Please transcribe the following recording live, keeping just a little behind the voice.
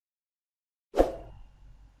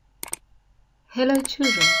Hello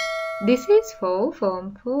children, this is for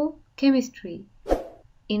Form 4 Chemistry.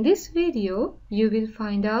 In this video, you will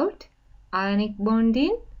find out ionic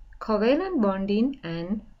bonding, covalent bonding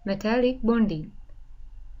and metallic bonding.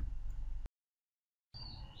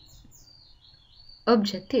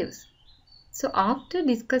 Objectives. So after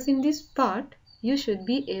discussing this part, you should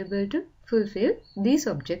be able to fulfill these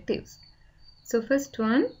objectives. So first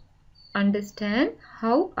one, understand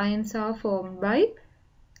how ions are formed by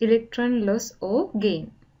electron loss or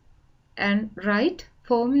gain, and write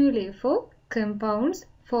formulae for compounds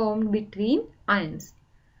formed between ions,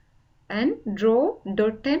 and draw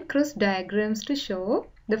dot and cross diagrams to show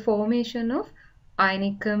the formation of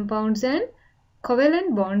ionic compounds and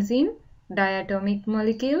covalent bonds in diatomic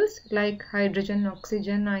molecules like hydrogen,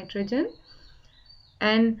 oxygen, nitrogen,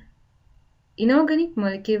 and inorganic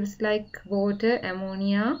molecules like water,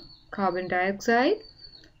 ammonia, carbon dioxide,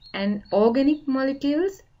 and organic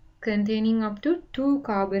molecules containing up to 2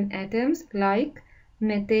 carbon atoms like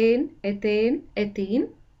methane, ethane, ethene,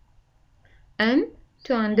 and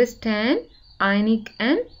to understand ionic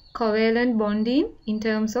and covalent bonding in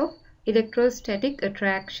terms of electrostatic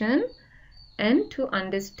attraction, and to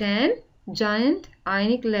understand giant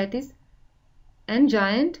ionic lattice and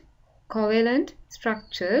giant covalent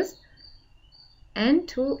structures, and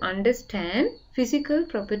to understand physical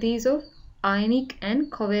properties of ionic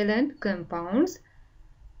and covalent compounds,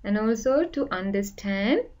 and also to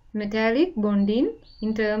understand metallic bonding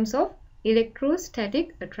in terms of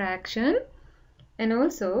electrostatic attraction, and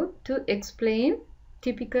also to explain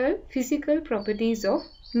typical physical properties of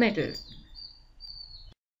metals.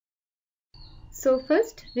 So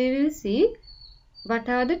first we will see what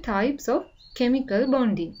are the types of chemical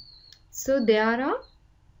bonding. So there are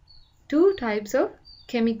two types of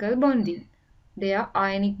chemical bonding. They are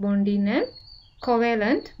ionic bonding and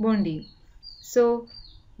covalent bonding. So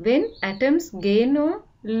when atoms gain or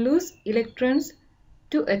lose electrons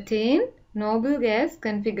to attain noble gas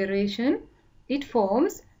configuration, it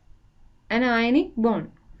forms an ionic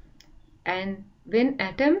bond. And when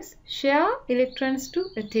atoms share electrons to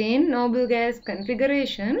attain noble gas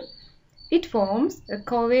configuration, it forms a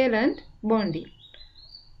covalent bonding.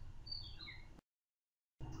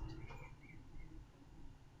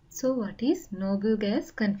 So what is noble gas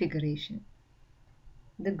configuration?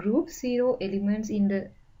 The group 0 elements in the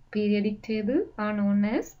periodic table are known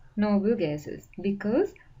as noble gases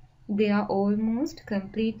because they are almost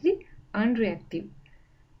completely unreactive,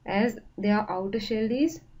 as their outer shell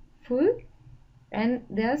is full and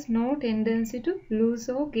there's no tendency to lose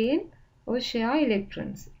or gain or share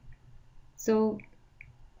electrons. So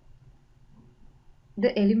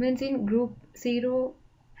the elements in group 0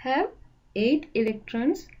 have 8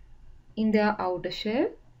 electrons in their outer shell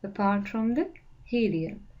apart from the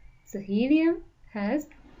helium. So helium has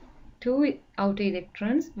 2 outer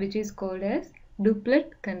electrons, which is called as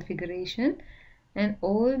duplet configuration, and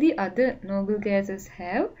all the other noble gases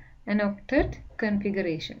have an octet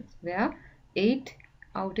configuration where 8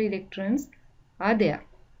 outer electrons are there.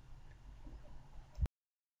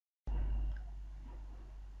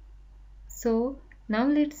 So now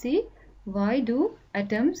let's see, why do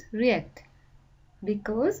atoms react?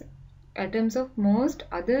 Because atoms of most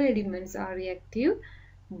other elements are reactive.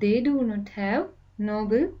 They do not have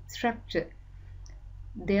noble structure.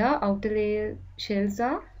 Their outer layer shells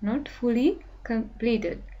are not fully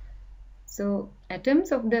completed. So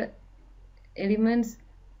atoms of the elements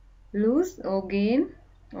lose or gain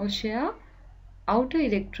or share outer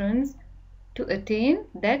electrons to attain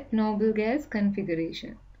that noble gas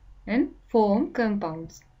configuration and form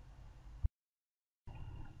compounds.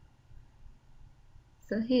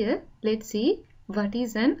 So here let's see what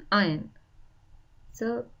is an ion.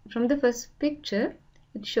 So from the first picture,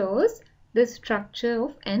 it shows the structure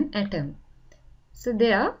of an atom. So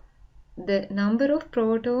there, the number of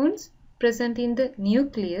protons present in the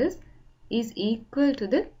nucleus is equal to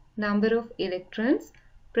the number of electrons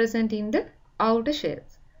present in the outer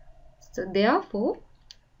shells. So therefore,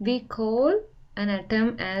 we call an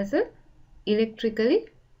atom as a electrically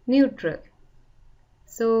neutral.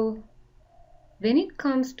 So when it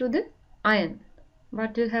comes to the ion,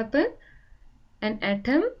 what will happen? An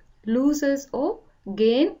atom loses or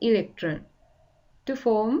gain electron to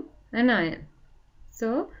form an ion.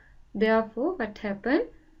 So therefore what happens?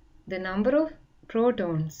 The number of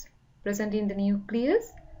protons present in the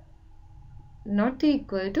nucleus not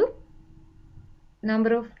equal to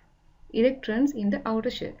number of electrons in the outer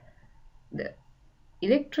shell. The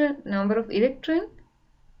number of electron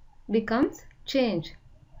becomes changed.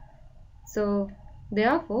 So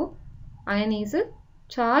therefore ion is a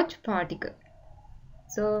charged particle.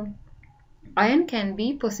 So ion can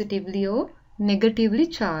be positively or negatively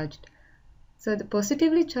charged. So the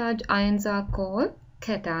positively charged ions are called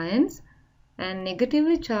cations and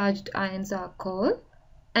negatively charged ions are called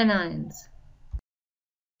anions.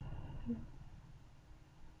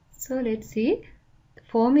 So let's see the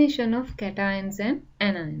formation of cations and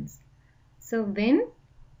anions. So when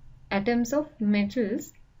atoms of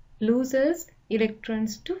metals loses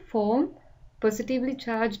electrons to form positively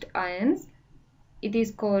charged ions, it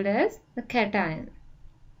is called as a cation.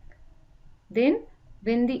 Then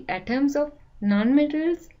when the atoms of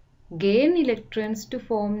nonmetals gain electrons to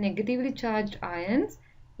form negatively charged ions,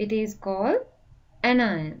 it is called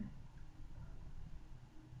anion.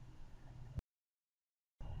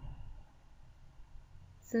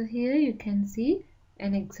 So here you can see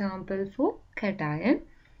an example for cation.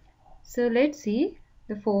 So let's see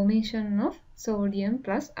the formation of sodium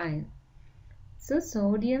plus iron. So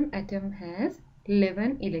sodium atom has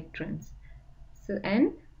 11 electrons. So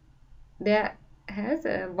and there has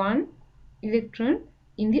one electron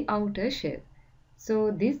in the outer shell.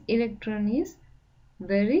 So this electron is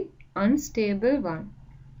very unstable one.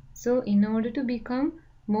 So in order to become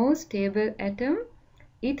more stable atom,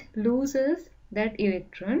 it loses that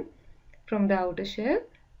electron from the outer shell,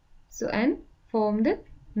 so and form the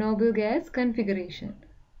noble gas configuration.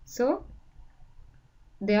 So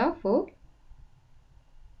therefore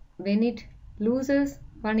when it loses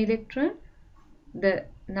one electron, the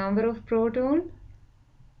number of proton,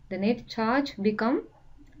 the net charge become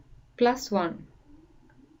 +1.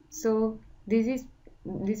 So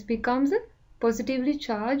this becomes a positively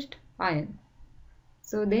charged ion.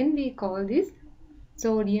 So then we call this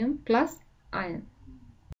sodium plus ion.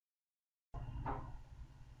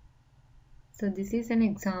 So this is an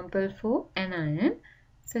example for an ion.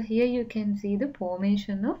 So here you can see the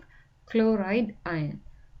formation of chloride ion.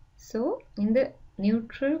 So in the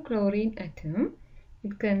neutral chlorine atom,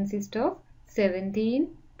 it consists of 17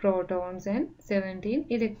 protons and 17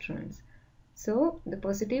 electrons. So the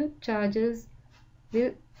positive charges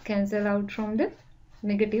will cancel out from the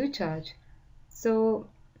negative charge. So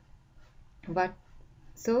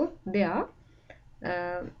there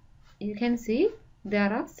you can see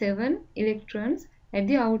there are 7 electrons at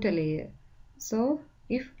the outer layer. So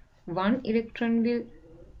if one electron will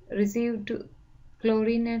receive to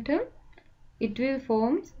chlorine atom, it will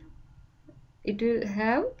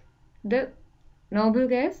have the noble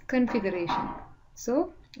gas configuration.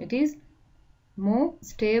 So it is more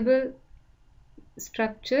stable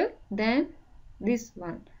structure than this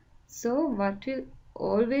one. So what will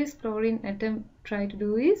always chlorine atom try to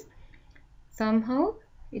do is somehow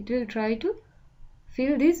it will try to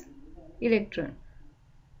fill this electron.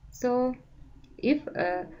 So if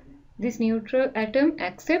this neutral atom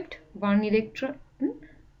accept one electron,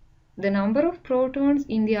 the number of protons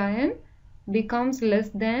in the ion becomes less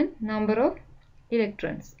than number of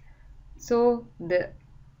electrons. So the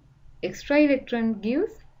extra electron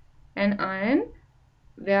gives an ion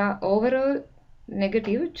where overall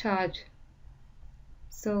negative charge.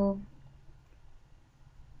 So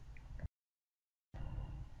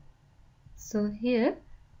here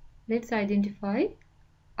let's identify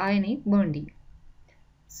ionic bonding.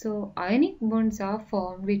 So ionic bonds are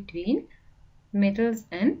formed between metals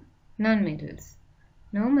and nonmetals.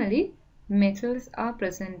 Normally metals are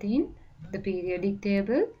present in the periodic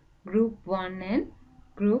table group 1 and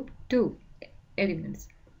group 2 elements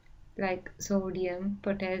like sodium,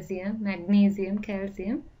 potassium, magnesium,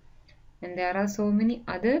 calcium, and there are so many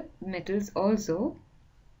other metals also.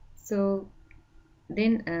 So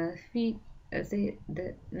then if we say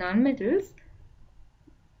the nonmetals,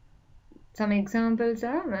 some examples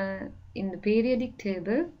are in the periodic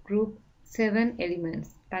table group 7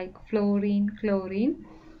 elements like fluorine, chlorine,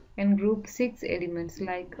 and group 6 elements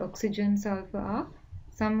like oxygen, sulfur are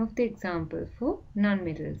some of the examples for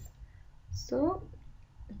nonmetals. So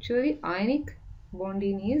actually ionic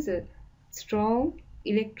bonding is a strong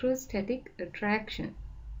electrostatic attraction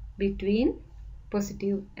between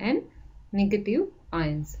positive and negative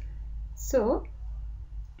ions. So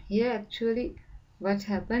here actually what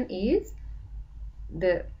happens is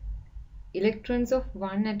the electrons of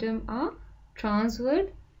one atom are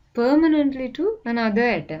transferred permanently to another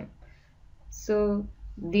atom. So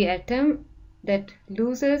the atom that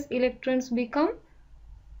loses electrons become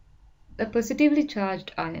a positively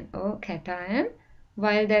charged ion or cation,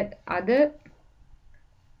 while that other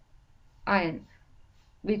ion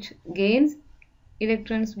which gains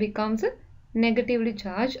electrons becomes a negatively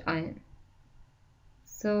charged ion.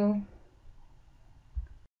 So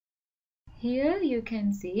here you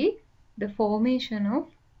can see the formation of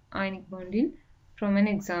ionic bonding from an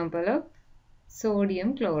example of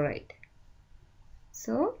sodium chloride.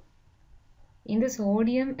 So In the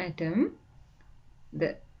sodium atom,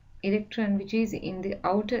 the electron which is in the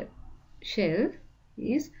outer shell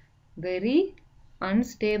is very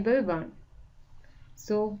unstable one.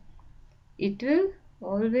 So it will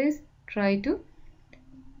always try to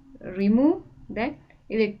remove that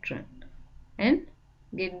electron and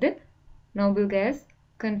get the noble gas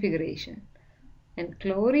configuration. And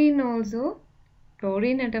chlorine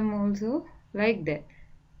atom also like that.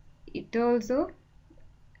 It also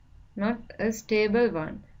not a stable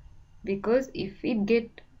one, because if it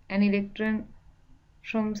get an electron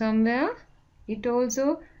from somewhere, it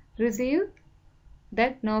also receive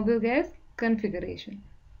that noble gas configuration.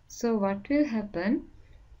 So what will happen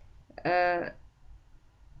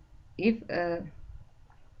if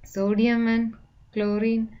sodium and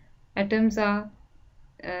chlorine atoms are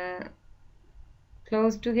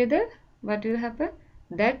close together? What will happen?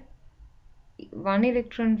 That one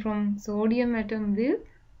electron from sodium atom will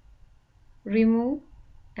remove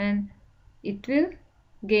and it will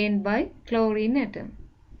gain by chlorine atom.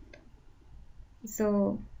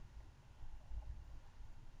 So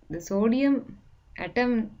the sodium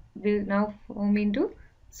atom will now form into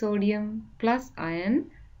sodium plus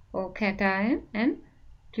ion or cation, and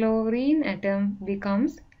chlorine atom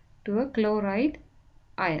becomes to a chloride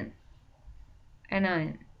ion,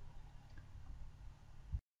 anion.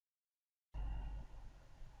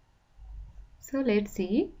 So let's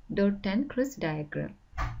see dot and cross diagram.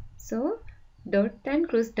 So dot and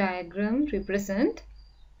cross diagram represent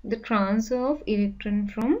the transfer of electron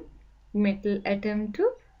from metal atom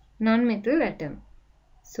to non-metal atom.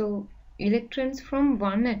 So electrons from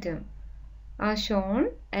one atom are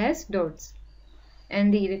shown as dots,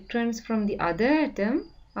 and the electrons from the other atom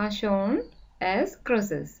are shown as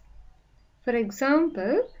crosses. For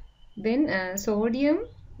example, when sodium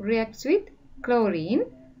reacts with chlorine,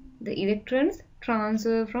 the electrons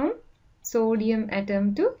transfer from sodium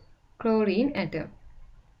atom to chlorine atom,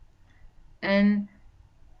 and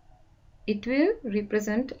it will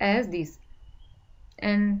represent as this.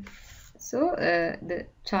 And so the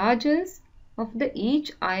charges of the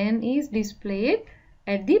each ion is displayed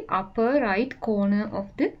at the upper right corner of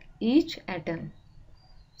the each atom.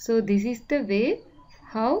 So this is the way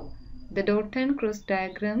how the dot and cross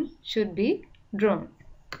diagram should be drawn.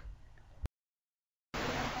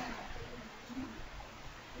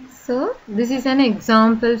 So this is an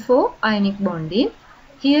example for ionic bonding.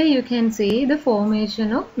 Here you can see the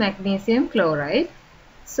formation of magnesium chloride.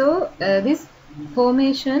 So this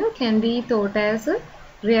formation can be thought as a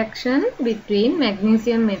reaction between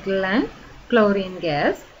magnesium metal and chlorine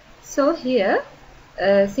gas. So here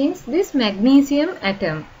since this magnesium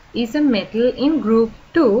atom is a metal in group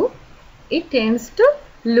 2, it tends to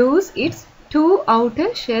lose its two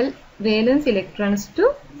outer shell valence electrons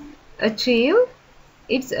to achieve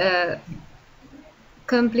its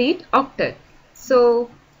complete octet. So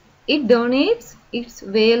it donates its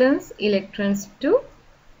valence electrons to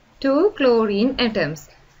two chlorine atoms,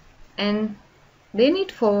 and then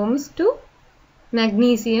it forms to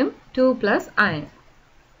magnesium 2 plus ion.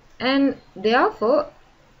 And therefore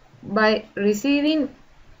by receiving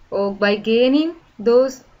or by gaining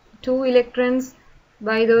those two electrons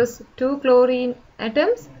by those two chlorine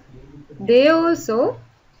atoms, they also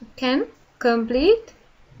can complete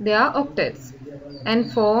their octets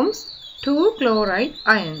and forms two chloride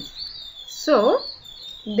ions. So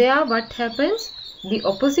there what happens? The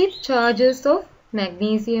opposite charges of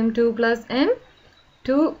magnesium 2 plus and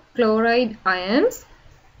two chloride ions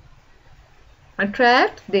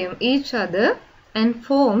attract them each other and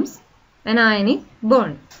forms an ionic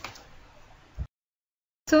bond.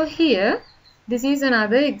 So here this is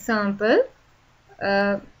another example.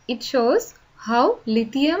 It shows how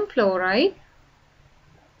lithium fluoride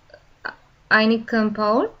ionic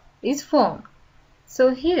compound is formed.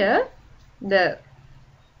 So here the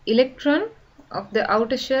electron of the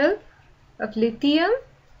outer shell of lithium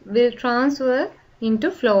will transfer into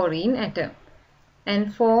fluorine atom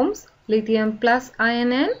and forms lithium plus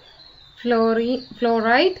ion and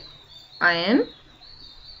fluoride ion,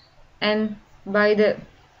 and by the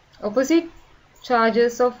opposite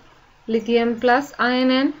charges of lithium plus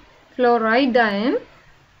ion and fluoride ion,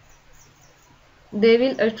 they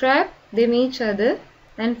will attract them each other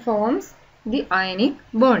and forms the ionic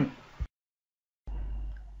bond.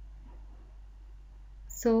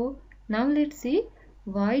 So now let's see,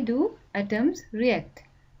 why do atoms react?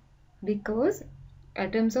 Because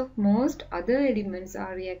atoms of most other elements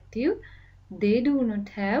are reactive. They do not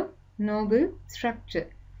have noble structure.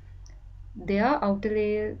 Their outer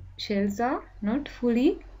layer shells are not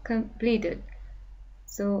fully completed.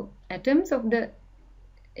 So atoms of the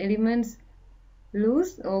elements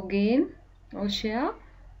lose or gain or share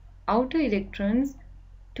outer electrons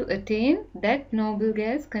to attain that noble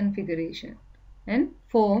gas configuration and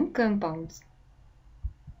form compounds.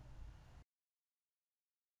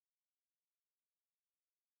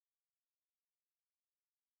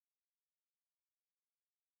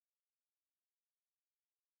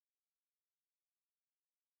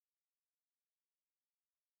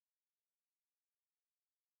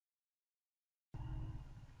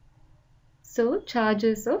 So,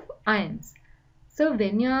 charges of ions. So,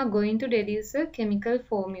 when you are going to deduce a chemical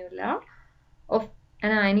formula of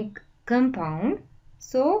an ionic compound,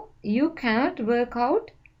 so you cannot work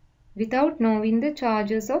out without knowing the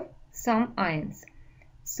charges of some ions.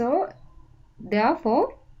 So,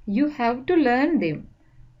 therefore, you have to learn them.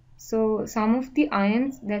 So, some of the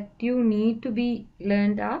ions that you need to be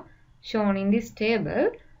learned are shown in this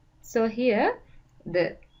table. So, here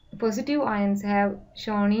the positive ions have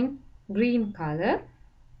shown in green color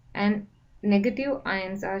and negative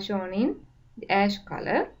ions are shown in ash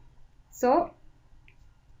color. So,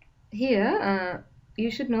 here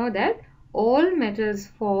you should know that all metals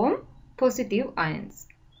form positive ions.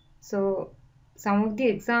 So, some of the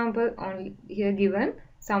examples only here given,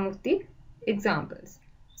 some of the examples.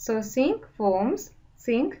 So, zinc forms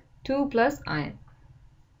zinc 2+ ion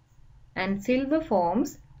and silver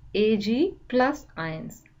forms Ag+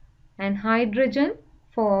 ions and hydrogen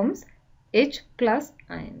forms H+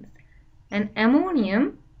 ions and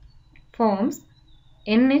ammonium forms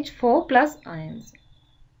NH4+ ions.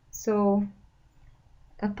 So,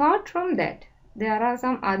 apart from that, there are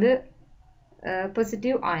some other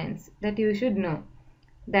positive ions that you should know,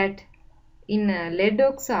 that in lead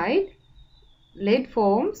oxide, lead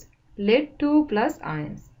forms lead 2+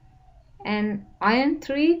 ions and iron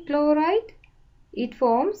 3 chloride, it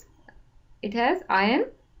has iron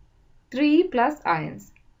 3+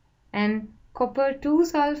 ions and copper 2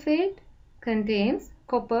 sulfate contains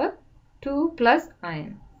copper 2+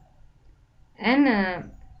 ion.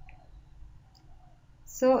 And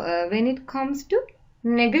when it comes to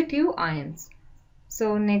negative ions,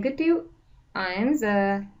 so negative ions,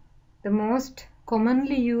 the most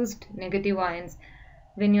commonly used negative ions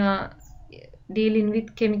when you are dealing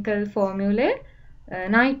with chemical formulae,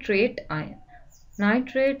 nitrate ion,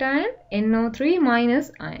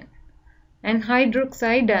 NO3- ion, and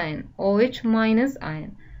hydroxide ion, OH-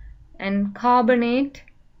 ion, and carbonate,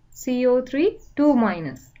 CO3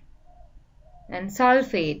 2-, and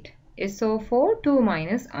sulfate, SO4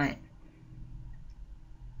 2- ion.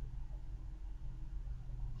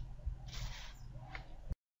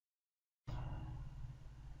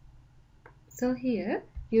 So here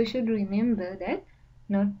you should remember that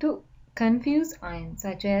not to confuse ions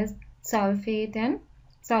such as sulfate and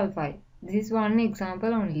sulfide. This is one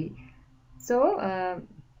example only. So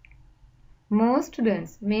most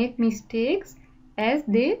students make mistakes as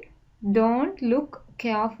they don't look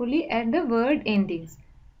carefully at the word endings.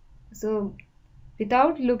 So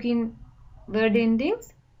without looking word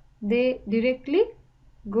endings, they directly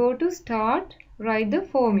go to write the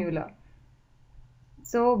formula.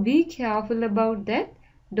 So be careful about that.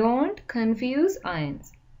 Don't confuse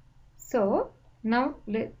ions. So now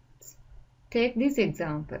let's take this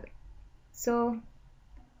example. So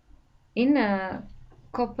in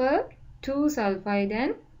copper 2 sulfide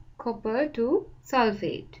and copper 2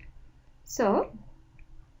 sulfate. So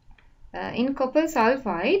in copper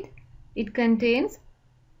sulfide, it contains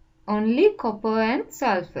only copper and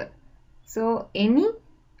sulfur. So any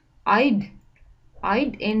ide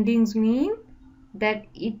endings mean that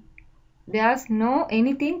there's no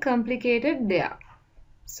anything complicated there.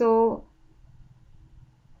 So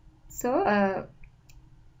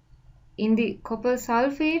in the copper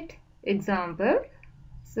sulfate example,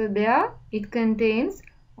 so there it contains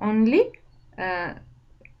only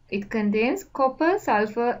copper,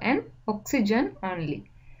 sulfur and oxygen only.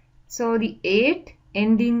 So the 8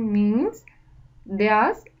 ending means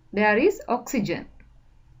there is oxygen,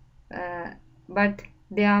 but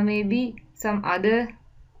there may be some other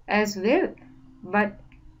as well, but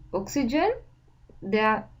oxygen,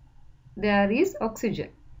 there is oxygen.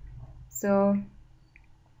 So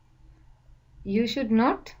you should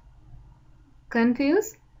not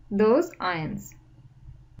confuse those ions.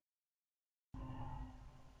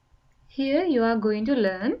 Here you are going to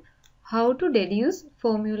learn how to deduce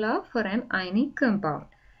formula for an ionic compound.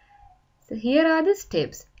 So here are the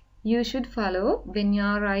steps you should follow when you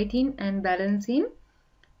are writing and balancing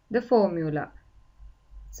the formula.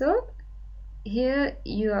 So here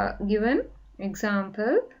you are given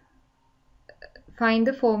example, find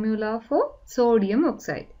the formula for sodium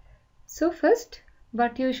oxide. So first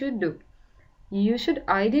what you should do, you should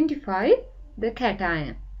identify the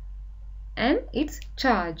cation and its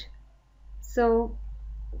charge. So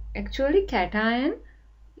actually cation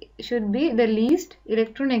should be the least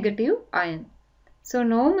electronegative ion. So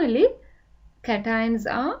normally cations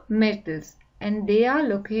are metals and they are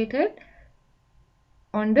located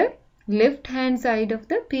on the left hand side of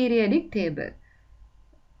the periodic table.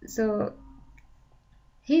 So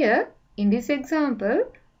here in this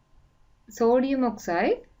example, sodium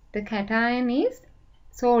oxide, the cation is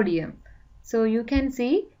sodium. So you can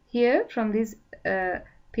see here from this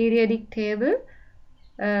periodic table,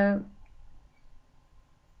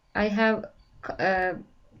 I have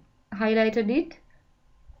highlighted it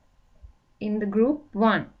in the group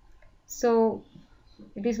 1. So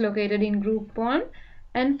it is located in group 1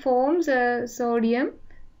 and forms a sodium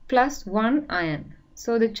 +1 ion.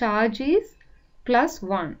 So the charge is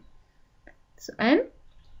 +1. So, and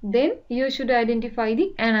then you should identify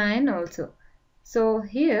the anion also. So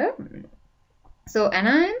here, so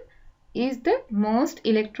anion is the most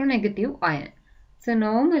electronegative ion. So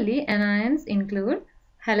normally anions include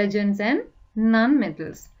halogens and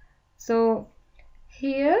non-metals. So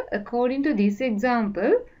here according to this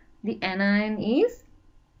example, the anion is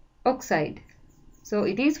oxide. So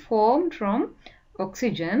it is formed from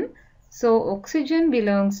oxygen. So oxygen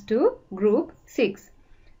belongs to group 6.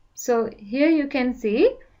 So here you can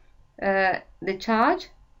see the charge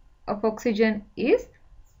of oxygen is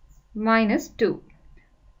 -2.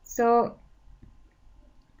 So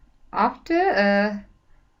after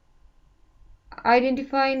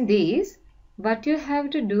identifying these, what you have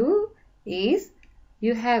to do is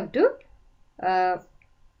you have to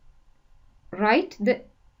write the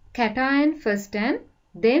cation first and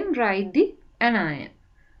then write the anion.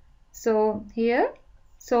 So here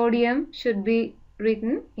sodium should be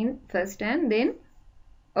written in first and then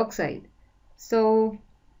oxide. So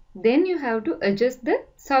then you have to adjust the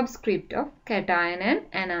subscript of cation and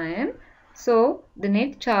anion. So the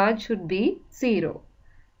net charge should be 0.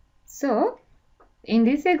 So in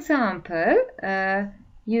this example,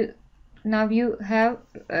 you have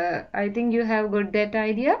I think you have got that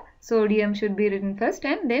idea. Sodium should be written first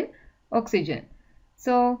and then oxygen.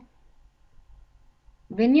 So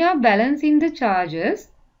when you are balancing the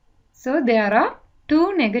charges, so there are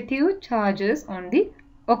 2 negative charges on the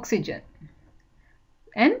oxygen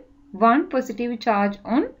and 1 positive charge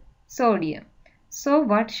on sodium. So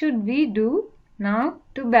what should we do now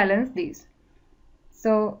to balance this?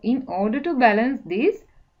 So in order to balance this,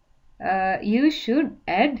 you should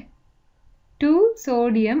add 2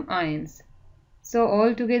 sodium ions. So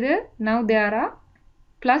altogether now there are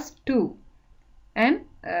 +2, and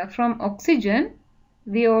from oxygen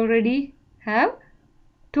we already have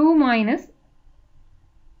 2 minus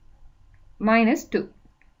 2.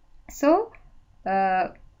 So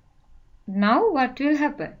now what will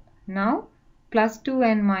happen? Now +2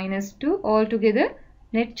 and -2 altogether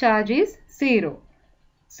net charge is 0.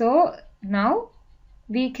 So now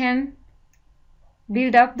we can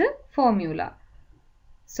build up the formula.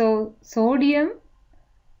 So sodium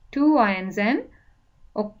 2 ions and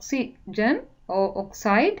oxygen or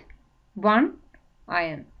oxide 1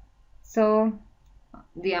 ion. So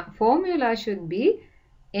the formula should be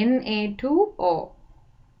Na2O.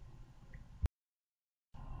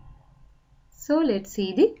 So let's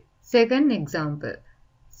see the second example.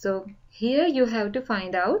 So here you have to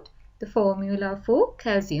find out the formula for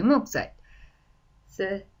calcium oxide.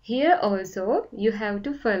 So here also you have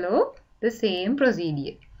to follow the same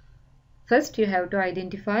procedure. First you have to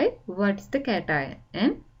identify what's the cation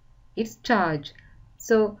and its charge.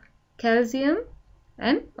 So calcium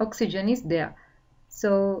and oxygen is there.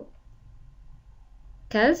 So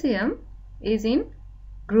calcium is in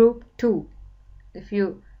group 2. If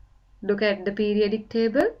you look at the periodic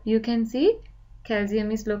table, you can see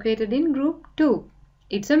calcium is located in group 2.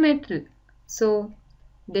 It's a metal. So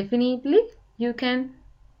definitely you can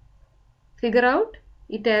figure out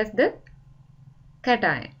it as the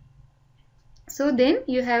cation. So then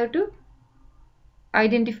you have to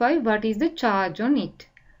identify what is the charge on it.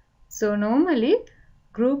 So normally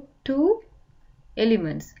group 2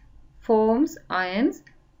 elements forms ions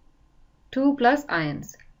 2+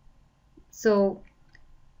 ions. So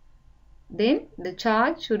then the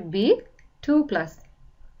charge should be 2+.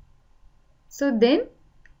 So then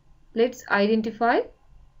let's identify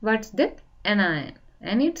what's the anion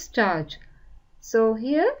and its charge. So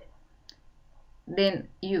here then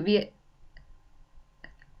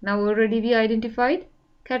now already we identified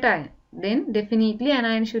cation. Then definitely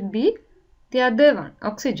anion should be the other one,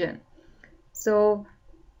 oxygen. So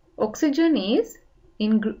oxygen is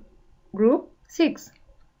in group 6.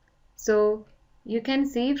 So you can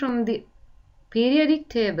see from the periodic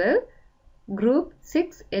table, group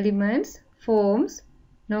 6 elements forms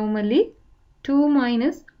normally 2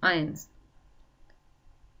 minus ions.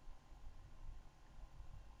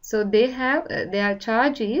 So they have their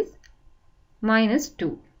charge is minus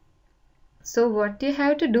 2. So what you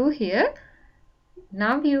have to do here,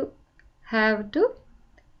 now you have to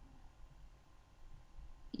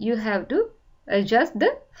adjust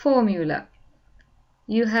the formula.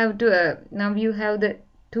 You have to now you have the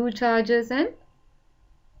 2 charges and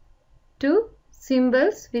 2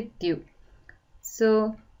 symbols with you.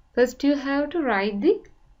 So first you have to write the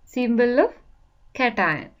symbol of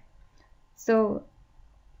cation, so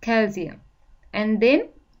calcium, and then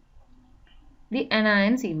the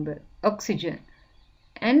anion symbol, oxygen,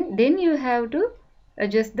 and then you have to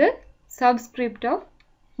adjust the subscript of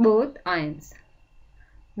both ions.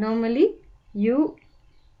 Normally you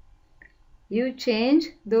change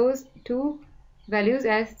those 2 values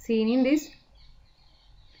as seen in this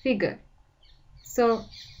figure. So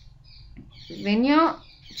when you are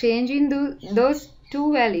changing those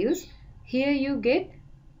 2 values, here you get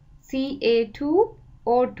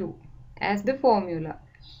Ca2O2 as the formula,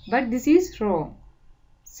 but this is wrong.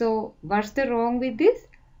 So what's the wrong with this?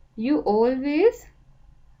 You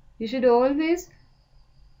should always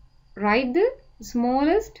write the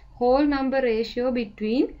smallest whole number ratio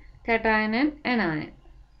between cation and anion,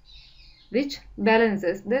 which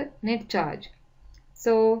balances the net charge.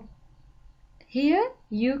 So here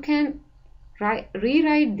you can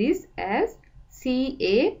rewrite this as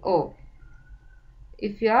CaO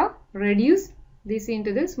if you reduce this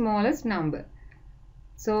into the smallest number.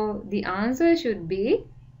 So the answer should be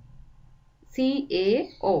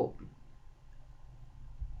CaO.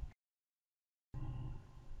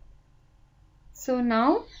 So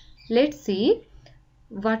now let's see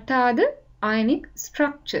what are the ionic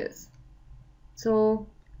structures. So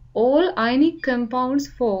all ionic compounds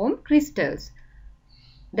form crystals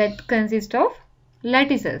that consist of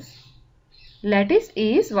lattices. Lattice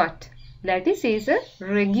is what? Lattice is a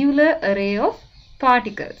regular array of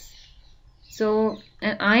particles. So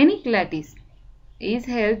an ionic lattice is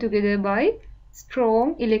held together by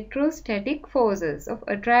strong electrostatic forces of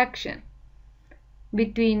attraction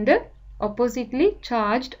between the oppositely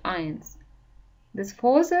charged ions. These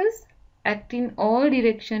forces act in all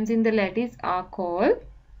directions in the lattice are called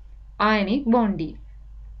ionic bonding.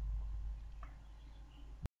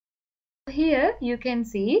 Here you can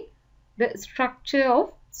see the structure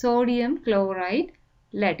of sodium chloride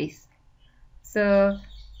lattice. So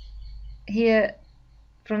here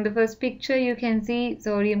from the first picture you can see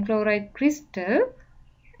sodium chloride crystal,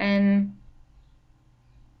 and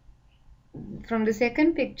from the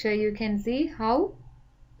second picture you can see how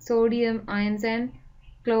sodium ions and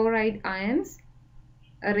chloride ions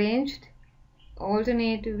arranged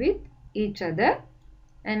alternate with each other,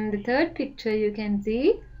 and the third picture you can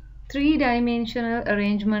see 3-dimensional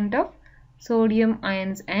arrangement of sodium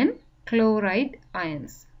ions and chloride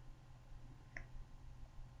ions.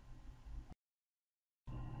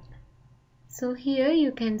 So here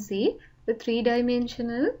you can see the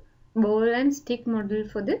 3-dimensional ball and stick model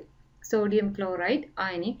for the sodium chloride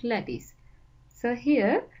ionic lattice. So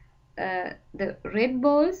here the red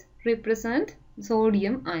balls represent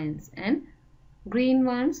sodium ions and green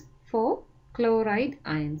ones for chloride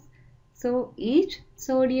ions. So each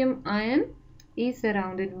sodium ion is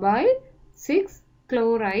surrounded by 6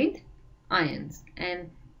 chloride ions,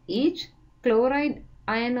 and each chloride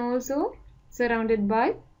ion also surrounded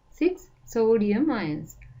by 6 sodium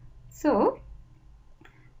ions. So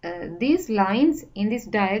these lines in this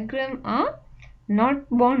diagram are not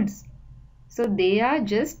bonds. So they are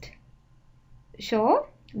just show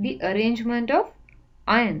the arrangement of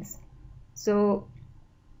ions. So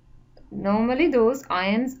normally those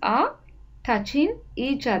ions are touching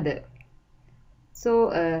each other.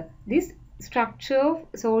 So this structure of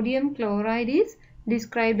sodium chloride is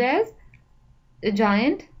described as a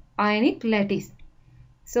giant ionic lattice.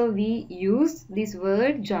 So we use this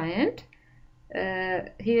word giant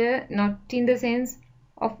here not in the sense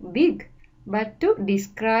of big, but to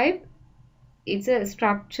describe it's a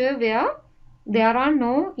structure where there are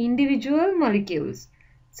no individual molecules.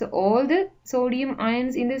 So all the sodium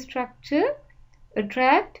ions in the structure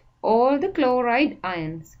attract all the chloride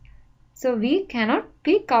ions. So we cannot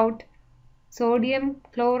pick out sodium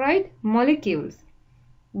chloride molecules.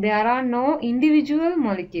 There are no individual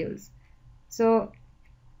molecules. So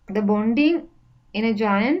the bonding in a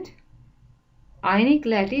giant ionic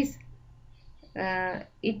lattice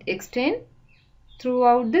it extends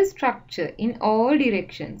throughout the structure in all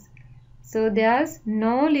directions. So there's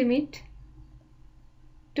no limit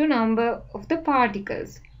to number of the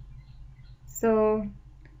particles. So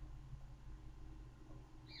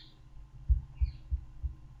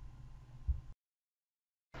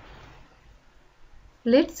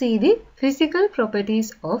let's see the physical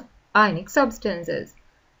properties of ionic substances.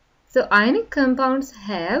 So ionic compounds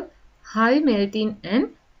have high melting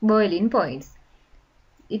and boiling points.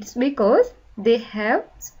 It's because they have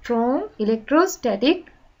strong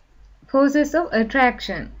electrostatic forces of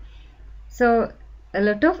attraction. So a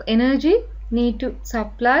lot of energy need to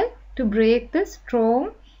supply to break the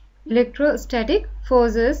strong electrostatic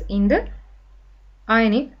forces in the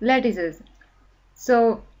ionic lattices.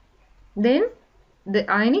 So then the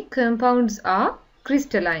ionic compounds are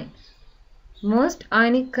crystalline. Most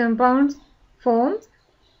ionic compounds form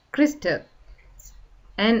crystal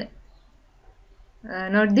and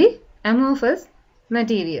not the amorphous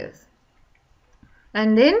materials.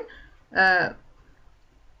 And then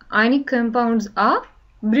ionic compounds are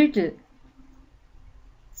brittle.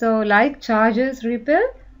 So like charges repel,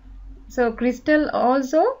 so crystal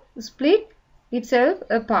also split itself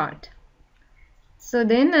apart. So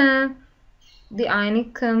then the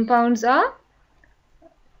ionic compounds are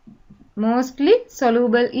mostly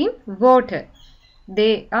soluble in water.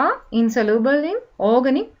 They are insoluble in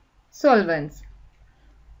organic solvents.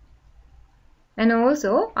 And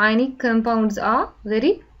also ionic compounds are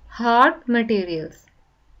very hard materials.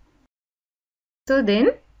 So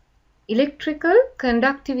then electrical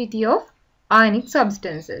conductivity of ionic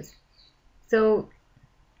substances. So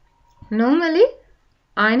normally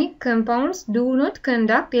ionic compounds do not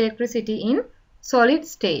conduct electricity in solid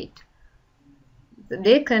state.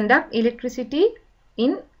 They conduct electricity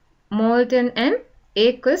in molten and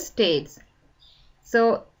aqueous states.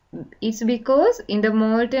 So it's because in the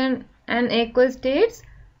molten and aqueous states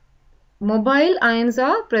mobile ions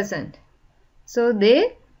are present. So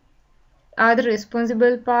they are the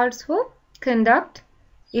responsible parts for conduct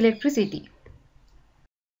electricity.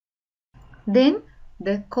 Then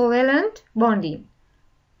the covalent bonding.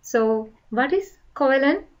 So what is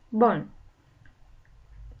covalent bond?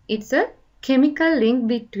 It's a chemical link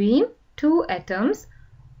between two atoms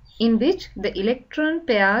in which the electron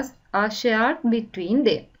pairs are shared between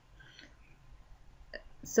them.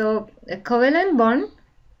 So a covalent bond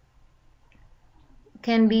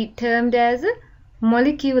can be termed as a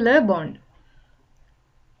molecular bond.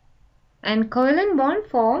 And covalent bond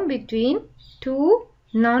form between two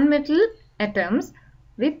non-metal atoms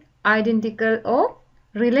with identical or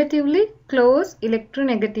relatively close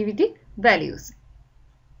electronegativity values,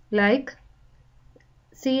 like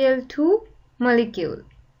Cl2 molecule.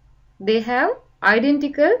 They have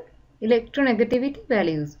identical electronegativity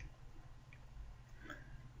values.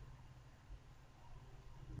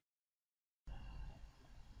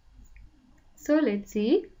 So let's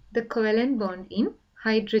see the covalent bond in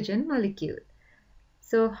hydrogen molecule.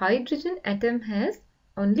 So hydrogen atom has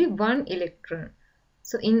only one electron.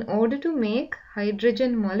 So in order to make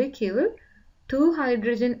hydrogen molecule, two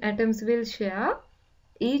hydrogen atoms will share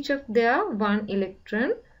each of their one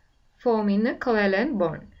electron, forming a covalent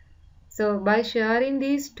bond. So by sharing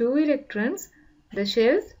these two electrons, the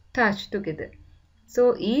shells touch together.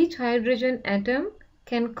 So each hydrogen atom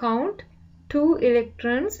can count two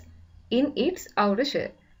electrons in its outer shell.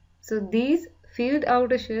 So these filled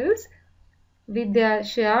outer shells with their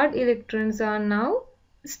shared electrons are now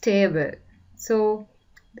stable. So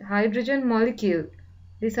the hydrogen molecule,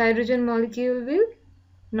 this hydrogen molecule will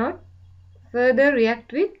not further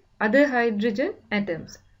react with other hydrogen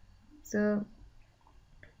atoms. So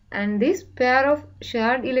and this pair of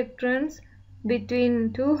shared electrons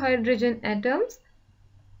between two hydrogen atoms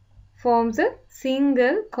forms a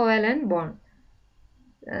single covalent bond.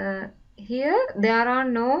 Here there are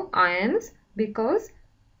no ions because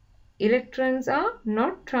electrons are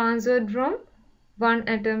not transferred from one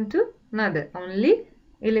atom to another. Only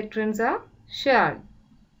electrons are shared.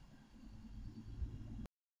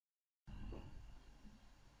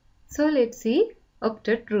 So let's see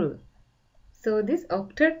octet rule. So this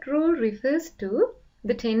octet rule refers to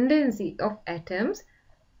the tendency of atoms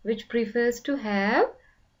which prefers to have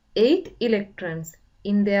 8 electrons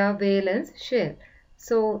in their valence shell.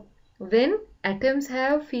 So when atoms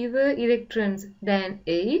have fewer electrons than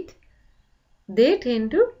 8, they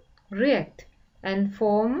tend to react and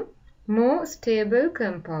form more stable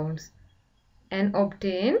compounds and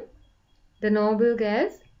obtain the noble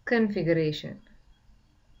gas configuration.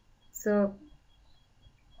 So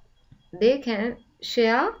they can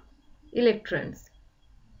share electrons.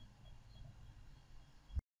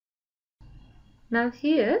 Now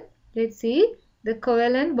here let's see the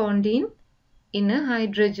covalent bonding in a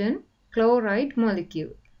hydrogen chloride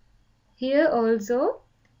molecule. Here also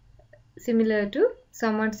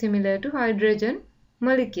somewhat similar to hydrogen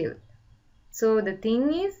molecule. So the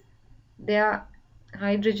thing is their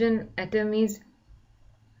hydrogen atom is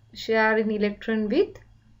share an electron with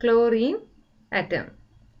chlorine atom.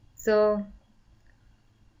 So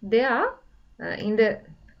there in the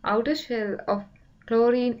outer shell of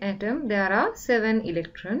chlorine atom there are 7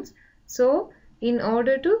 electrons. So in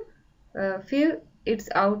order to fill its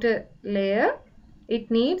outer layer,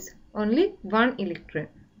 it needs only 1 electron.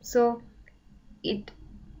 So it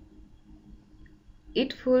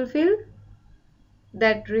fulfills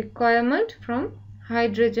that requirement from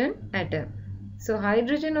hydrogen atom. So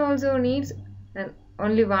hydrogen also needs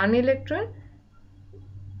only 1 electron.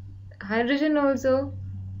 Hydrogen also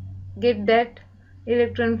get that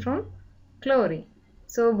electron from chlorine.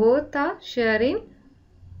 So both are sharing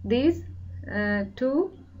these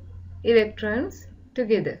 2 electrons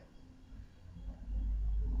together.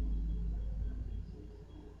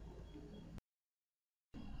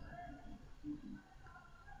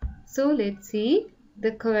 So let's see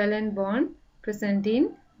the covalent bond present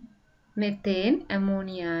in methane,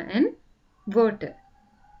 ammonia and water.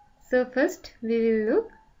 So first we will look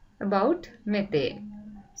about methane.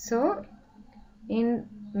 So in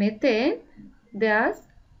methane there's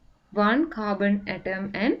 1 carbon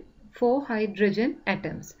atom and 4 hydrogen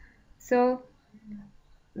atoms. So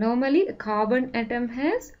normally a carbon atom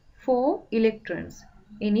has 4 electrons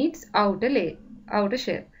in its outer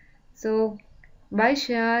shell. So by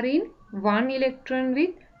sharing 1 electron with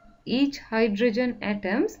each hydrogen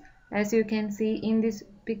atoms, as you can see in this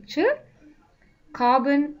picture,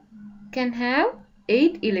 carbon can have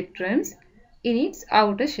 8 electrons in its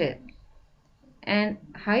outer shell, and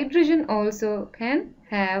hydrogen also can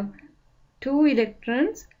have 2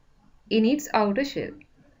 electrons in its outer shell.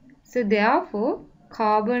 So therefore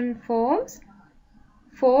carbon forms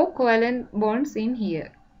 4 covalent bonds in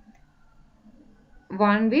here,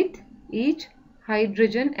 1 with each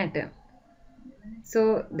hydrogen atom.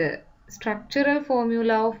 So the structural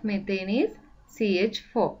formula of methane is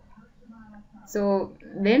CH4. So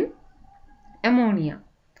then ammonia.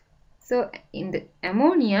 So in the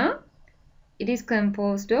ammonia, it is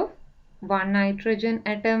composed of 1 nitrogen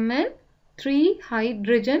atom and 3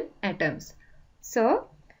 hydrogen atoms. So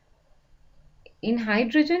in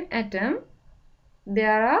hydrogen atom,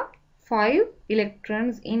 there are 5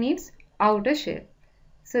 electrons in its outer shell.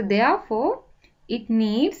 So therefore, it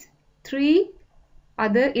needs 3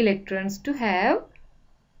 other electrons to have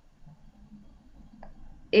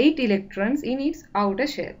 8 electrons in its outer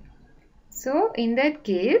shell. So in that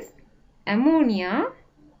case, ammonia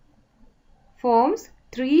forms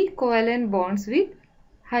 3 covalent bonds with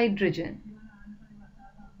hydrogen,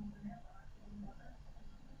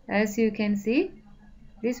 as you can see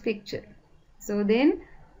this picture. So then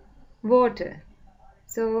water.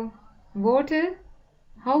 So water,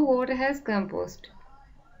 how water has composed?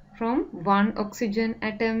 From 1 oxygen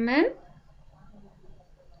atom and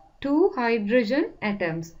 2 hydrogen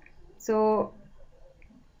atoms. So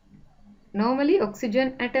normally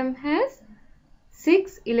oxygen atom has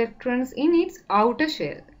 6 electrons in its outer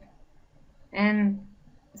shell, and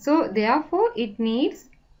so therefore it needs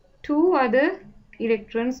 2 other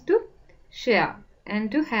electrons to share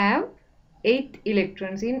and to have 8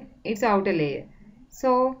 electrons in its outer layer.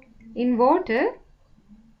 So in water,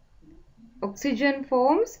 oxygen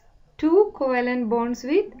forms 2 covalent bonds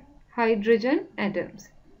with hydrogen atoms.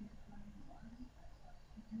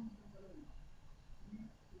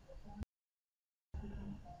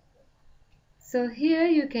 So here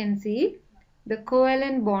you can see the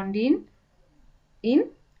covalent bond in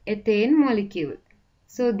ethane molecule.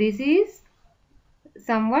 So this is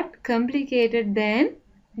somewhat complicated than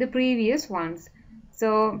the previous ones.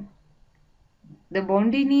 So the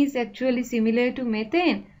bonding is actually similar to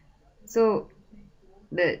methane. So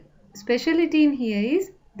the specialty in here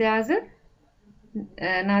is there's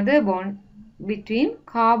another bond between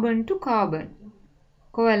carbon to carbon,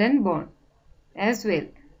 covalent bond as well.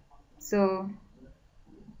 So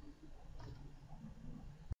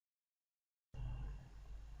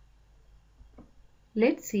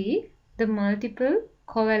let's see the multiple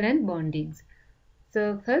covalent bondings.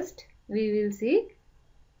 So first we will see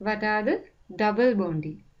what are the double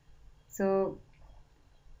bonding. So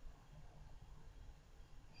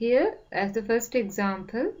here as the first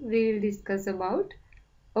example we will discuss about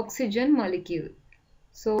oxygen molecule.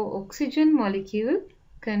 So oxygen molecule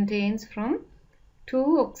contains from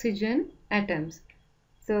 2 oxygen atoms.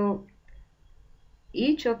 So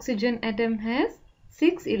each oxygen atom has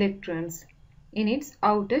 6 electrons in its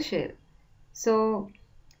outer shell. So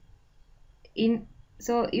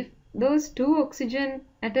if those 2 oxygen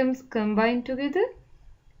atoms combine together,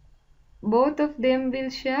 both of them will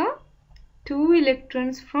share 2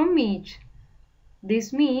 electrons from each.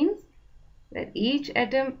 This means that each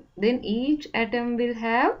atom will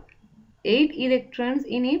have 8 electrons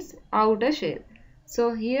in its outer shell.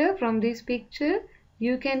 So here from this picture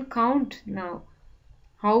you can count now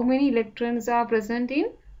how many electrons are present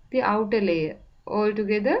in the outer layer.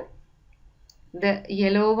 Altogether the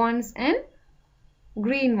yellow ones and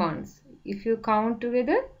green ones, if you count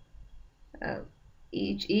together,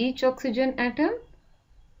 each oxygen atom,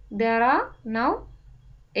 there are now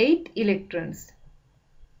 8 electrons.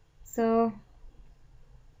 So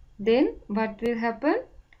then what will happen,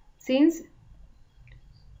 since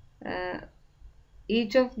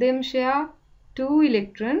each of them share 2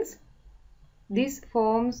 electrons, this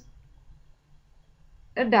forms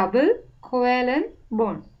a double covalent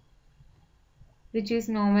bond, which is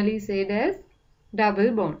normally said as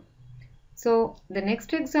double bond. So the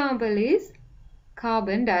next example is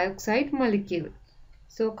carbon dioxide molecule.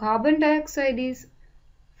 So carbon dioxide is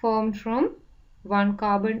formed from 1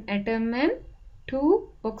 carbon atom and 2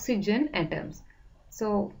 oxygen atoms.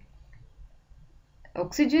 So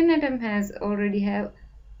oxygen atom already have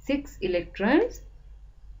 6 electrons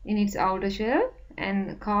in its outer shell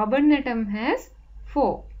and carbon atom has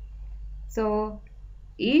 4. So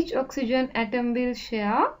each oxygen atom will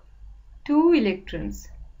share 2 electrons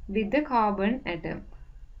with the carbon atom.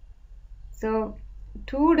 So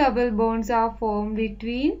 2 double bonds are formed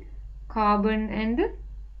between carbon and the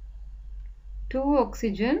 2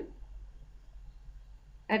 oxygen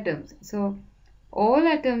atoms. So all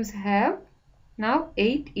atoms have now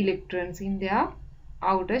 8 electrons in their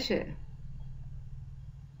outer shell.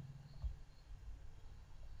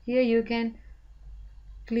 Here you can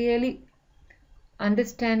clearly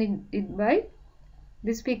understand it by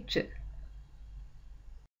this picture.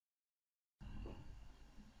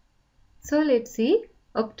 So let's see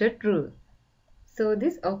octet rule. So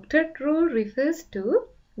this octet rule refers to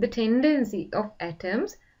the tendency of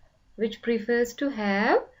atoms which prefers to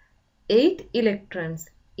have 8 electrons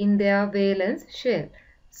in their valence shell.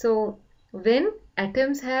 So when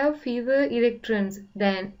atoms have fewer electrons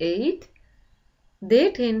than 8,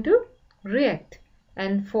 they tend to react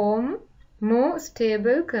and form more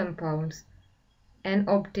stable compounds and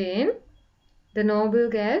obtain the noble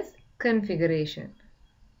gas configuration.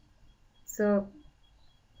 So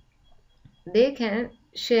they can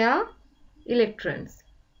share electrons.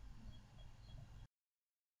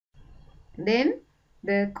 Then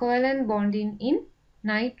the covalent bonding in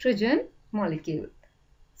nitrogen molecule.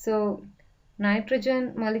 So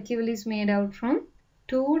nitrogen molecule is made out from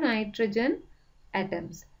 2 nitrogen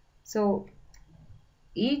atoms. So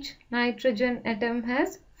each nitrogen atom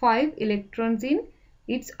has 5 electrons in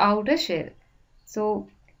its outer shell. So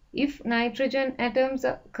if nitrogen atoms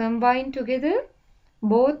are combined together,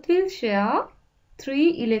 both will share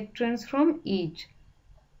 3 electrons from each.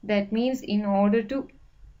 That means in order to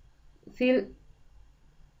fill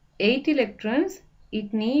 8 electrons,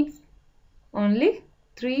 it needs only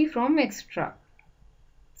 3 from extra.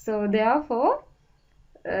 So therefore,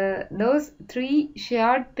 those 3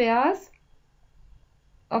 shared pairs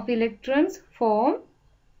of electrons form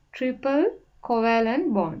triple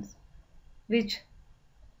covalent bonds, which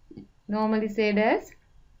normally said as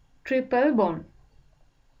triple bond.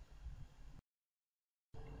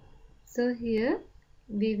 So here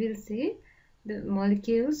we will see the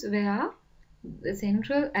molecules where the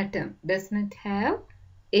central atom does not have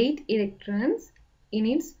 8 electrons in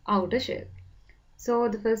its outer shell. So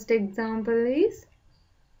the first example is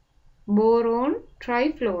boron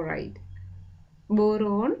trifluoride.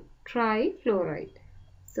 Boron trifluoride.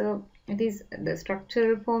 So it is, the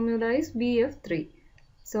structural formula is BF3.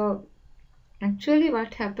 So actually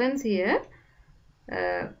what happens here,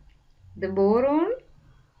 the boron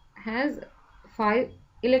has 5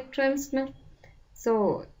 electrons now.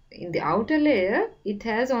 So in the outer layer it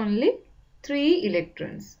has only 3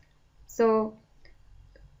 electrons. So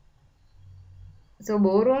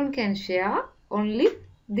boron can share only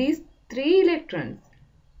these 3 electrons.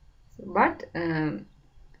 But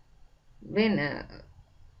when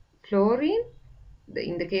fluorine,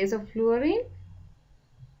 in the case of fluorine,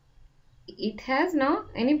 it has no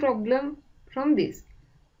any problem from this.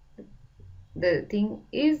 The thing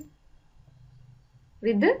is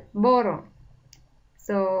with the boron.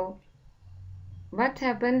 So what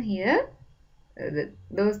happened here,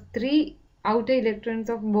 those 3 outer electrons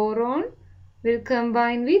of boron will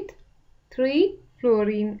combine with 3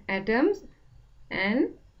 fluorine atoms, and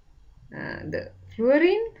the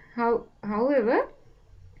fluorine, however,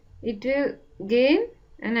 it will gain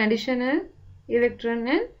an additional electron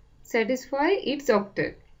and satisfy its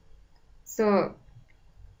octet. So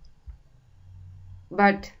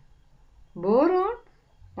but boron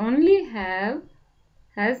only has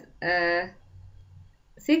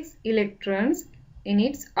 6 electrons in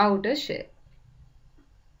its outer shell.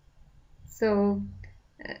 So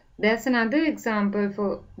there's another example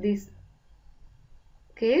for this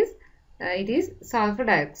case. It is sulfur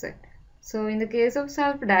dioxide. So in the case of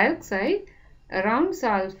sulfur dioxide, around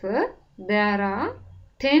sulfur there are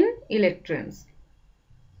 10 electrons.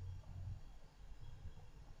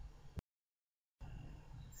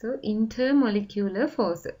 So intermolecular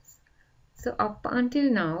forces. So up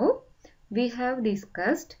until now we have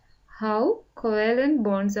discussed how covalent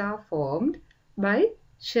bonds are formed by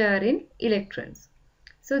sharing electrons.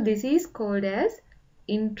 So this is called as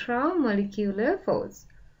intramolecular force.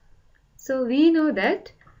 So we know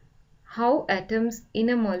that how atoms in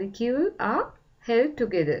a molecule are held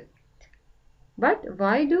together. But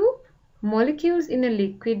why do molecules in a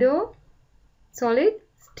liquid or solid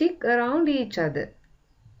stick around each other?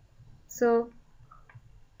 So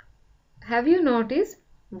have you noticed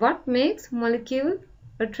what makes molecules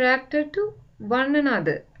attracted to one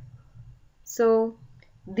another? So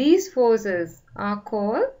these forces are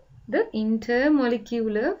called the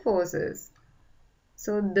intermolecular forces.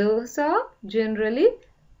 So those are generally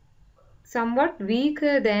somewhat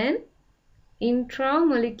weaker than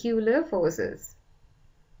intramolecular forces.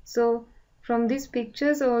 So from these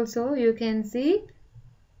pictures also you can see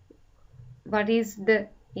what is the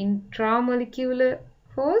intramolecular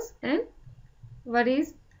force and what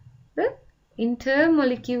is the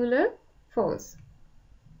intermolecular force.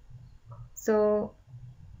 So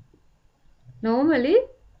normally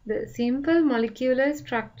the simple molecular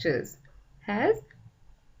structures has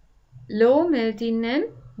low melting and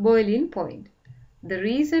boiling point. The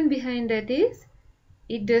reason behind that is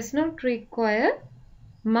it does not require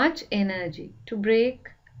much energy to break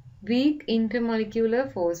weak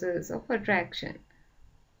intermolecular forces of attraction.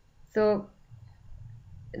 So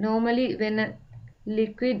normally when a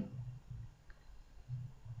liquid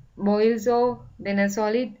boils or when a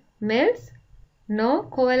solid melts, no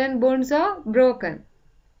covalent bonds are broken.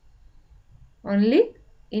 Only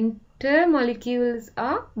intermolecules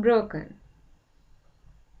are broken.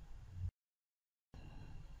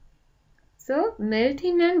 So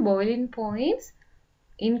melting and boiling points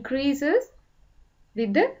increases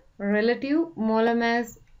with the relative molar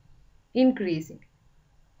mass increasing.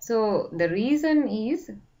 So the reason is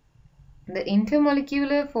the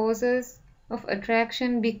intermolecular forces of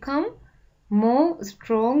attraction become more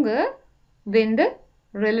stronger when the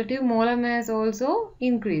relative molar mass also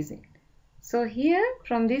increasing. So here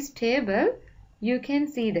from this table you can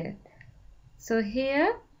see that. So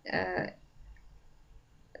here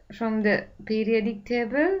from the periodic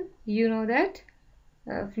table you know that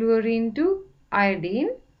fluorine to iodine,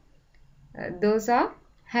 those are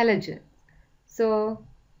halogens. So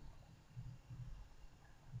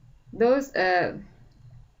those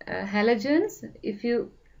halogens, if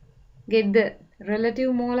you get the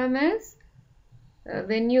relative molar mass,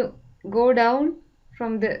 when you go down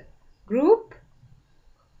from the group,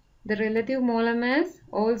 the relative molar mass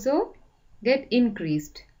also get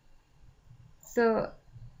increased. So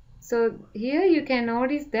here you can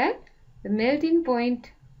notice that the melting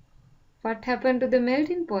point, what happened to the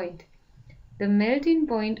melting point? The melting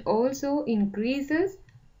point also increases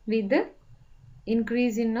with the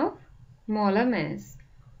increasing of molar mass.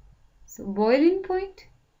 So boiling point,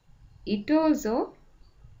 it also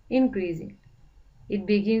increasing. It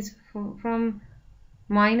begins from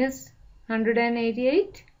minus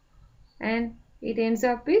 188 and it ends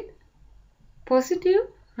up with positive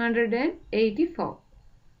 184.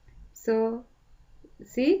 So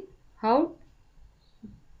see how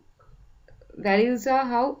values are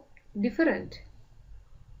how different.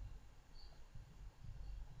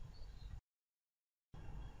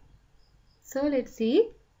 So let's see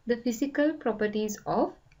the physical properties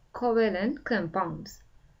of covalent compounds.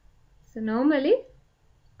 So normally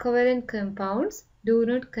covalent compounds do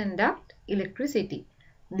not conduct electricity.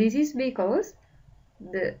 This is because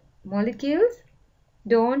the molecules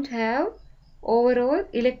don't have overall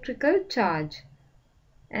electrical charge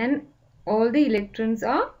and all the electrons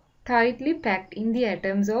are tightly packed in the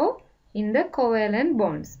atoms or in the covalent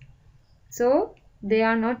bonds. So they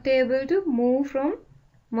are not able to move from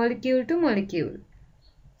molecule to molecule.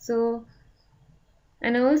 So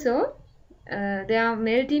and also their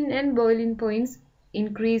melting and boiling points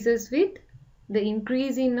increases with the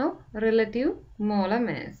increasing of relative molar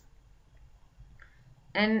mass.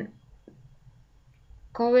 And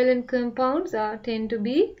covalent compounds tend to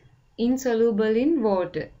be insoluble in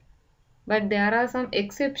water. But there are some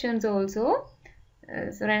exceptions also.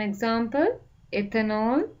 So an example,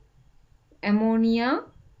 ethanol, ammonia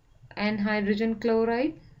and hydrogen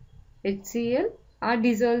chloride, HCl, are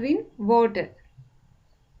dissolved in water.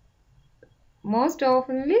 most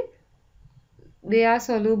oftenly they are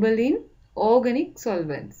soluble in organic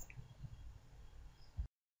solvents.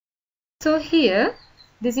 So here,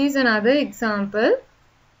 this is another example.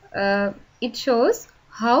 It shows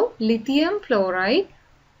how lithium fluoride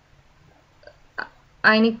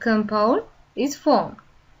ionic compound is formed.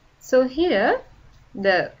 So here,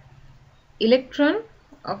 the electron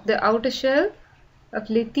of the outer shell of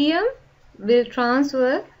lithium will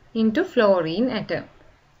transfer into fluorine atom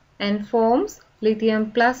and forms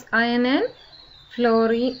lithium plus ion and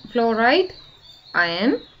fluoride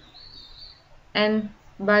ion, and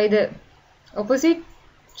by the opposite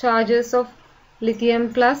charges of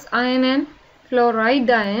lithium plus ion and fluoride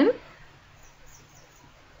ion,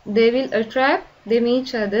 they will attract them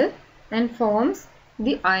each other and forms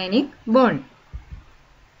the ionic bond.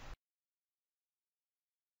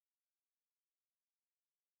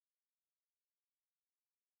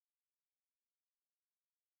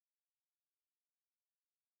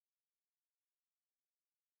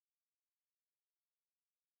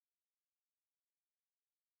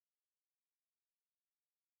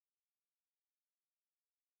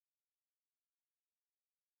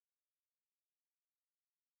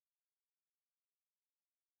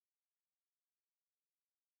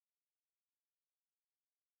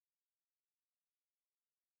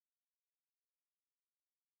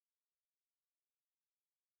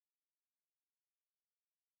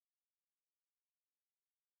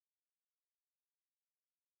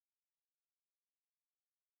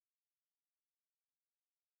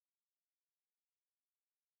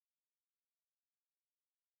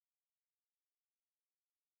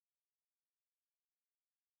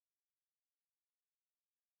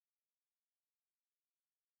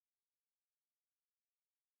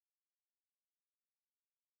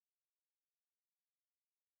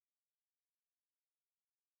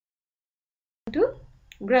 To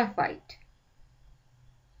graphite.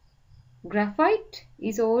 Graphite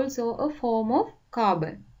is also a form of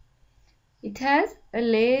carbon. It has a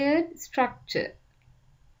layered structure.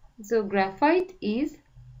 So graphite is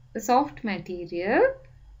a soft material.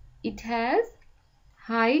 It has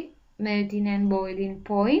high melting and boiling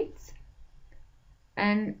points,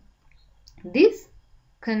 and this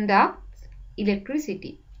conducts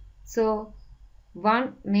electricity. So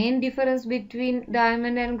one main difference between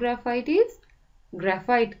diamond and graphite is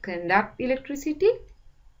graphite conducts electricity,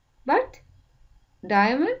 but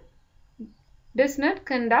diamond does not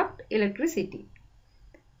conduct electricity.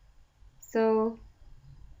 So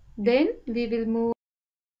then we will move.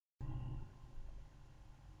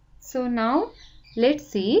 So now let's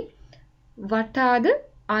see what are the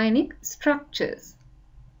ionic structures.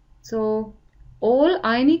 So all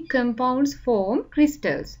ionic compounds form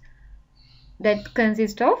crystals that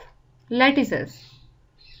consist of lattices.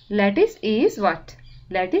 Lattice is what?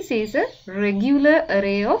 Lattice is a regular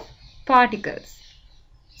array of particles.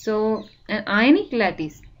 So an ionic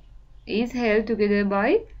lattice is held together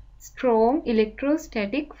by strong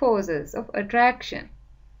electrostatic forces of attraction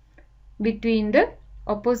between the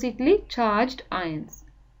oppositely charged ions.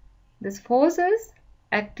 These forces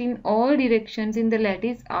act in all directions in the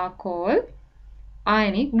lattice are called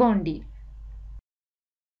ionic bonding.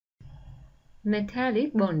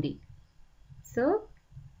 Metallic bonding. So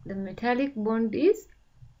the metallic bond is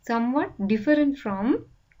somewhat different from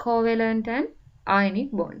covalent and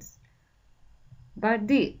ionic bonds, but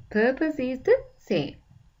the purpose is the same.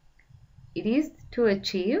 It is to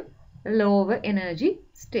achieve a lower energy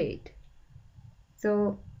state.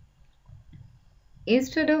 So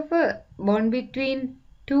instead of a bond between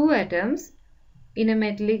two atoms in a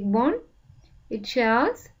metallic bond, it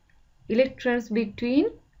shares electrons between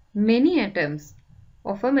many atoms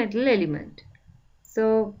of a metal element.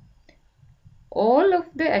 So all of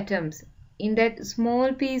the atoms in that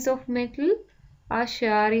small piece of metal are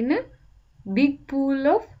sharing a big pool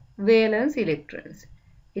of valence electrons.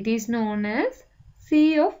 It is known as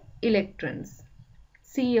sea of electrons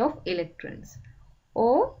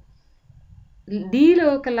or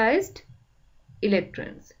delocalized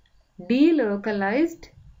electrons.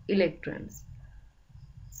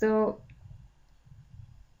 So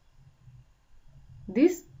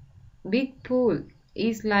this big pool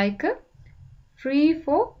is like a free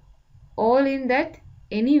for all, in that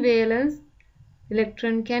any valence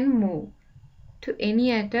electron can move to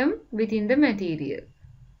any atom within the material.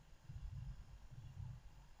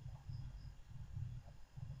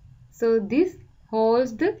 So this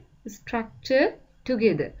holds the structure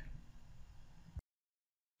together.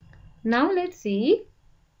 Now let's see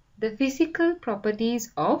the physical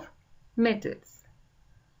properties of metals.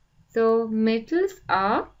 So metals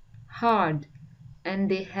are hard and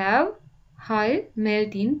they have high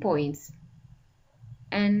melting points.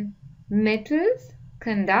 And metals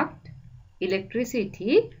conduct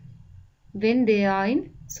electricity when they are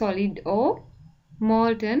in solid or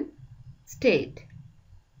molten state.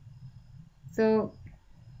 So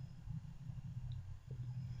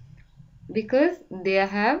because they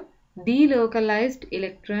have delocalized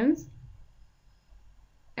electrons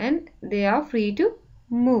and they are free to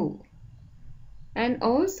move. And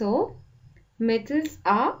also metals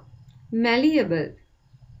are malleable.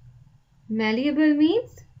 Malleable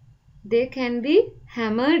means they can be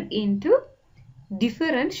hammered into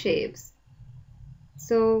different shapes.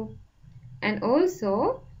 So, and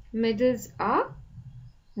also metals are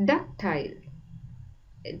ductile.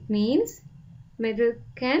 It means metal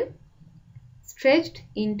can stretched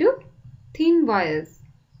into thin wires.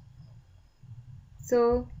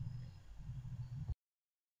 So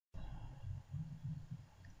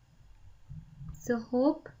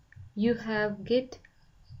hope you have get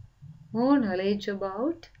more knowledge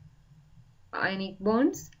about ionic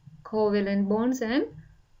bonds, covalent bonds and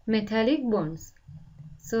metallic bonds.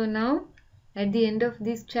 So now at the end of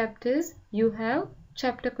these chapters you have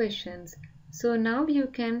chapter questions. So now you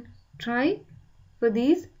can try for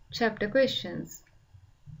these chapter questions.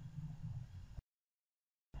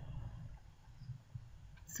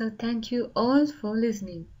 So thank you all for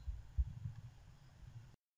listening.